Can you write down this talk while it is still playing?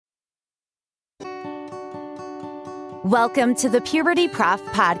Welcome to the Puberty Prof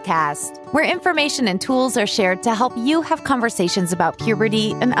podcast, where information and tools are shared to help you have conversations about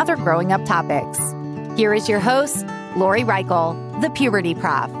puberty and other growing up topics. Here is your host, Lori Reichel, the Puberty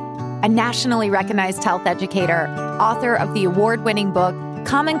Prof, a nationally recognized health educator, author of the award-winning book,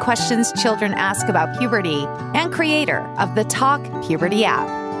 Common Questions Children Ask About Puberty, and creator of the Talk Puberty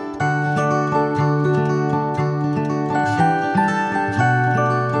app.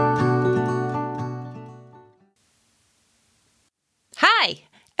 Hi,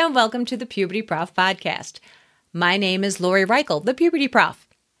 and welcome to the Puberty Prof podcast. My name is Lori Reichel, the Puberty Prof.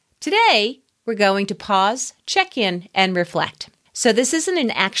 Today, we're going to pause, check in, and reflect. So this isn't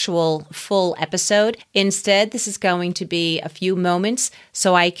an actual full episode. Instead, this is going to be a few moments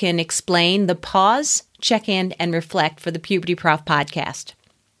so I can explain the pause, check in, and reflect for the Puberty Prof podcast.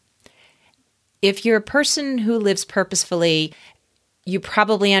 If you're a person who lives purposefully, you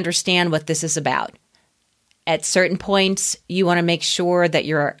probably understand what this is about. At certain points, you want to make sure that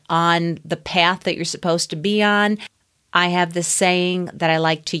you're on the path that you're supposed to be on. I have this saying that I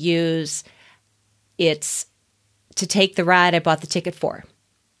like to use. It's to take the ride I bought the ticket for.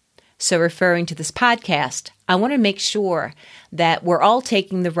 So referring to this podcast, I want to make sure that we're all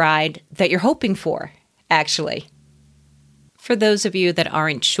taking the ride that you're hoping for, actually. For those of you that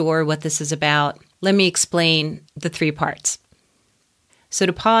aren't sure what this is about, let me explain the three parts. So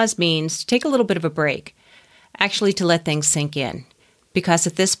to pause means to take a little bit of a break. Actually, to let things sink in, because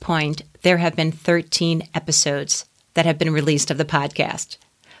at this point, there have been 13 episodes that have been released of the podcast.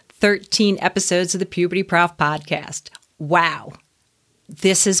 13 episodes of the Puberty Prof podcast. Wow.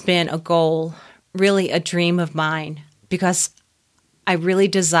 This has been a goal, really a dream of mine, because I really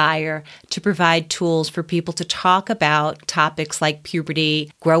desire to provide tools for people to talk about topics like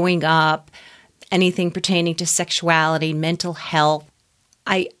puberty, growing up, anything pertaining to sexuality, mental health.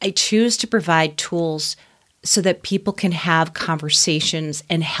 I choose to provide tools so that people can have conversations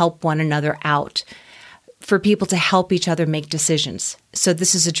and help one another out, for people to help each other make decisions. So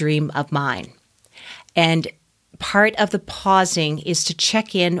this is a dream of mine. And part of the pausing is to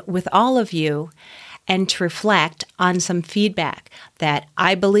check in with all of you and to reflect on some feedback that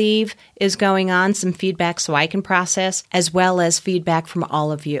I believe is going on, some feedback so I can process, as well as feedback from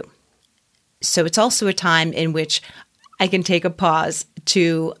all of you. So it's also a time in which I can take a pause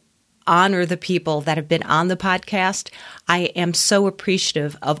to honor the people that have been on the podcast. I am so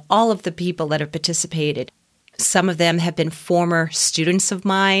appreciative of all of the people that have participated. Some of them have been former students of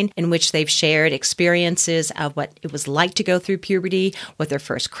mine, in which they've shared experiences of what it was like to go through puberty, what their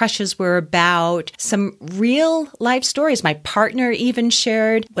first crushes were about, some real life stories. My partner even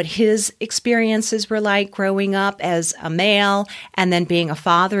shared what his experiences were like growing up as a male and then being a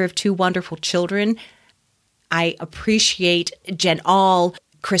father of two wonderful children. I appreciate Jen Aul,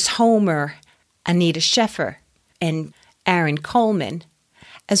 Chris Homer, Anita Sheffer, and Aaron Coleman,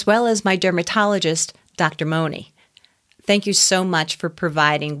 as well as my dermatologist, Dr. Moni. Thank you so much for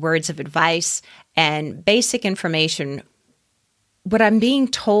providing words of advice and basic information. What I'm being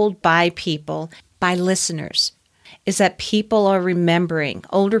told by people, by listeners, is that people are remembering,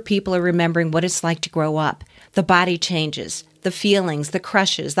 older people are remembering what it's like to grow up, the body changes, the feelings, the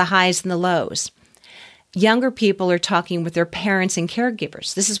crushes, the highs and the lows. Younger people are talking with their parents and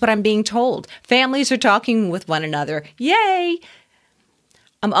caregivers. This is what I'm being told. Families are talking with one another. Yay!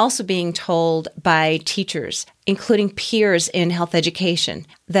 I'm also being told by teachers, including peers in health education,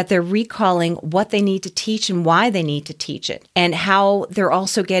 that they're recalling what they need to teach and why they need to teach it, and how they're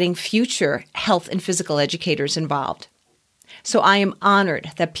also getting future health and physical educators involved. So I am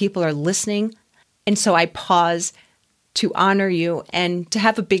honored that people are listening, and so I pause to honor you and to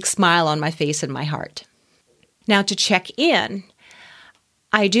have a big smile on my face and my heart. Now, to check in,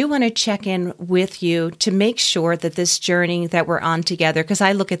 I do want to check in with you to make sure that this journey that we're on together, because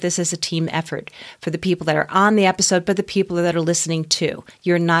I look at this as a team effort for the people that are on the episode, but the people that are listening too.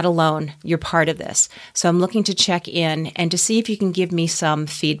 You're not alone. You're part of this. So I'm looking to check in and to see if you can give me some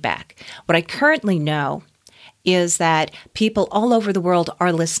feedback. What I currently know is that people all over the world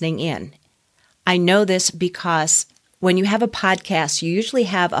are listening in. I know this because when you have a podcast, you usually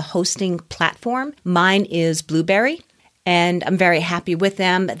have a hosting platform. Mine is Blueberry, and I'm very happy with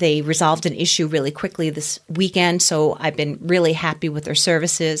them. They resolved an issue really quickly this weekend, so I've been really happy with their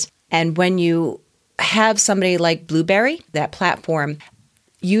services. And when you have somebody like Blueberry, that platform,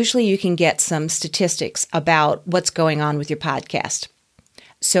 usually you can get some statistics about what's going on with your podcast.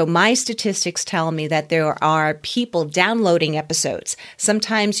 So my statistics tell me that there are people downloading episodes.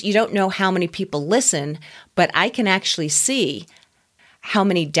 Sometimes you don't know how many people listen, but I can actually see how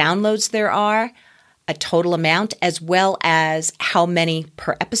many downloads there are, a total amount, as well as how many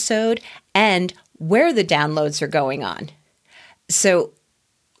per episode, and where the downloads are going on. So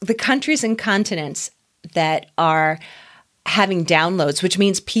the countries and continents that are having downloads, which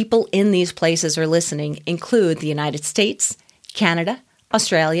means people in these places are listening, include the United States, Canada,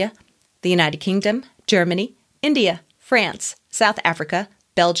 Australia, the United Kingdom, Germany, India, France, South Africa,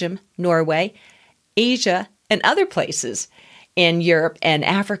 Belgium, Norway, Asia, and other places in Europe and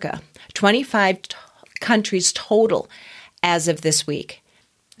Africa. 25 countries total as of this week.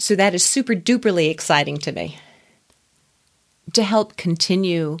 So that is super duperly exciting to me. To help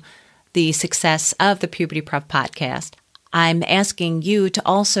continue the success of the Puberty Prof podcast, I'm asking you to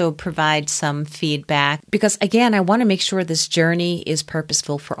also provide some feedback because, again, I want to make sure this journey is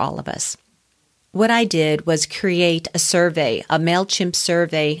purposeful for all of us. What I did was create a survey, a MailChimp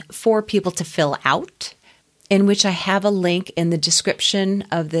survey for people to fill out, in which I have a link in the description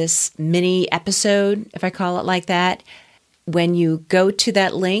of this mini episode, if I call it like that. When you go to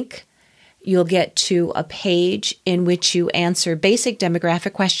that link, you'll get to a page in which you answer basic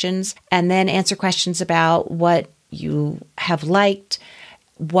demographic questions and then answer questions about what you have liked,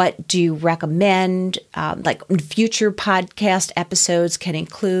 what do you recommend, like future podcast episodes can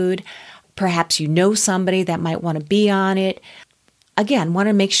include. Perhaps you know somebody that might want to be on it. Again, want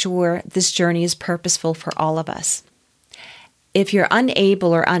to make sure this journey is purposeful for all of us. If you're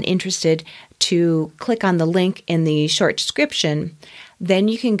unable or uninterested to click on the link in the short description, then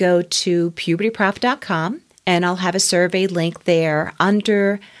you can go to pubertyprof.com and I'll have a survey link there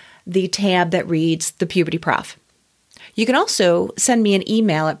under the tab that reads The Puberty Prof. You can also send me an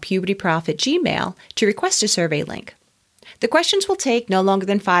email at pubertyprof@gmail.com to request a survey link. The questions will take no longer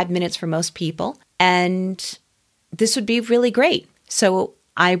than 5 minutes for most people, and this would be really great. So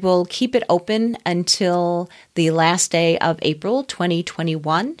I will keep it open until the last day of April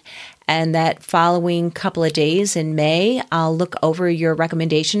 2021, and that following couple of days in May, I'll look over your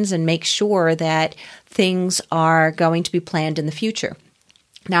recommendations and make sure that things are going to be planned in the future.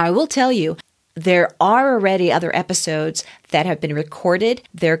 Now, I will tell you, there are already other episodes that have been recorded.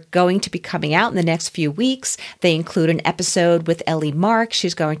 They're going to be coming out in the next few weeks. They include an episode with Ellie Mark.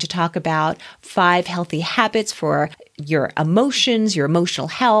 She's going to talk about 5 healthy habits for your emotions, your emotional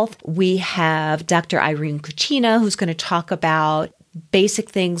health. We have Dr. Irene Kuchina, who's going to talk about basic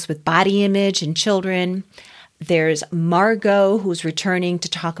things with body image in children. There's Margot, who's returning to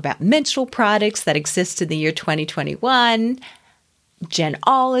talk about menstrual products that exist in the year 2021. Jen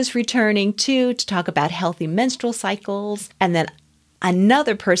All is returning too to talk about healthy menstrual cycles. And then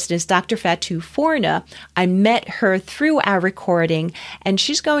another person is Dr. Fatou Forna. I met her through our recording, and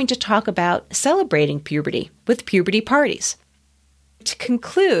she's going to talk about celebrating puberty with puberty parties. To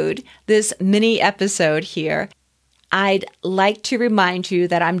conclude this mini episode here, I'd like to remind you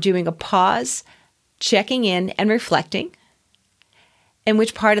that I'm doing a pause, checking in and reflecting, in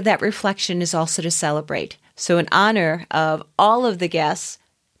which part of that reflection is also to celebrate. So in honor of all of the guests,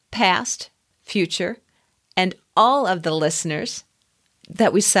 past, future, and all of the listeners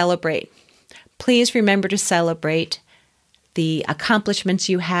that we celebrate, please remember to celebrate the accomplishments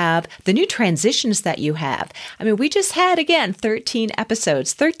you have, the new transitions that you have. I mean, we just had, again, 13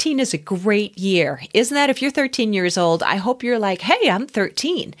 episodes. 13 is a great year. Isn't that? If you're 13 years old, I hope you're like, hey, I'm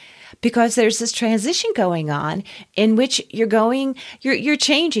 13. Because there's this transition going on in which you're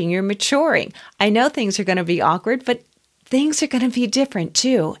changing, you're maturing. I know things are going to be awkward, but things are going to be different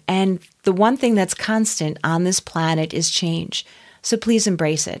too. And the one thing that's constant on this planet is change. So please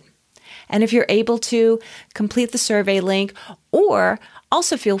embrace it. And if you're able to, complete the survey link, or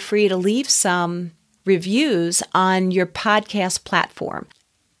also feel free to leave some reviews on your podcast platform.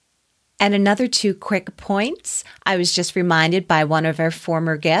 And another 2 quick points. I was just reminded by one of our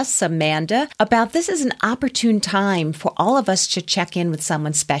former guests, Amanda, about this is an opportune time for all of us to check in with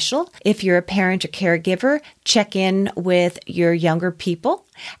someone special. If you're a parent or caregiver, check in with your younger people.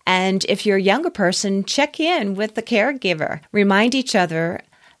 And if you're a younger person, check in with the caregiver. Remind each other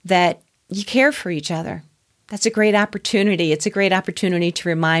that you care for each other. That's a great opportunity. It's a great opportunity to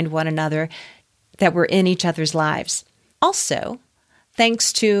remind one another that we're in each other's lives. Also,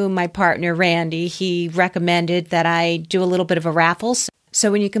 thanks to my partner, Randy, he recommended that I do a little bit of a raffle.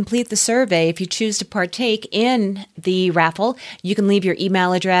 So when you complete the survey, if you choose to partake in the raffle, you can leave your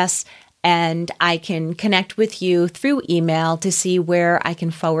email address and I can connect with you through email to see where I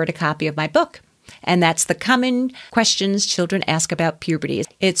can forward a copy of my book. And that's The Common Questions Children Ask About Puberty.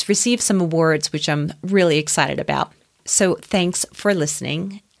 It's received some awards, which I'm really excited about. So thanks for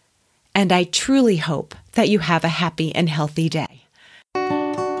listening. And I truly hope that you have a happy and healthy day.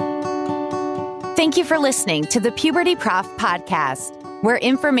 Thank you for listening to the Puberty Prof podcast, where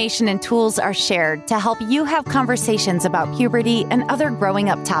information and tools are shared to help you have conversations about puberty and other growing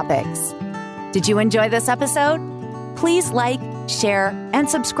up topics. Did you enjoy this episode? Please like, share, and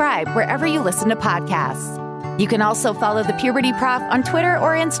subscribe wherever you listen to podcasts. You can also follow the Puberty Prof on Twitter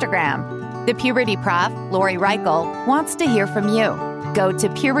or Instagram. The Puberty Prof, Lori Reichel, wants to hear from you. Go to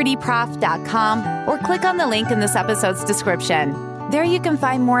pubertyprof.com or click on the link in this episode's description. There you can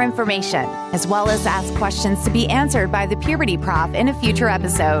find more information, as well as ask questions to be answered by the Puberty Prof in a future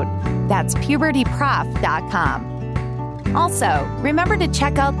episode. That's pubertyprof.com. Also, remember to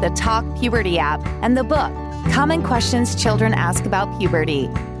check out the Talk Puberty app and the book, Common Questions Children Ask About Puberty.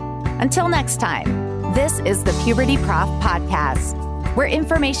 Until next time, this is the Puberty Prof Podcast, where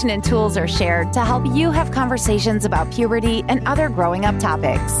information and tools are shared to help you have conversations about puberty and other growing up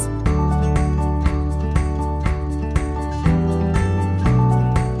topics.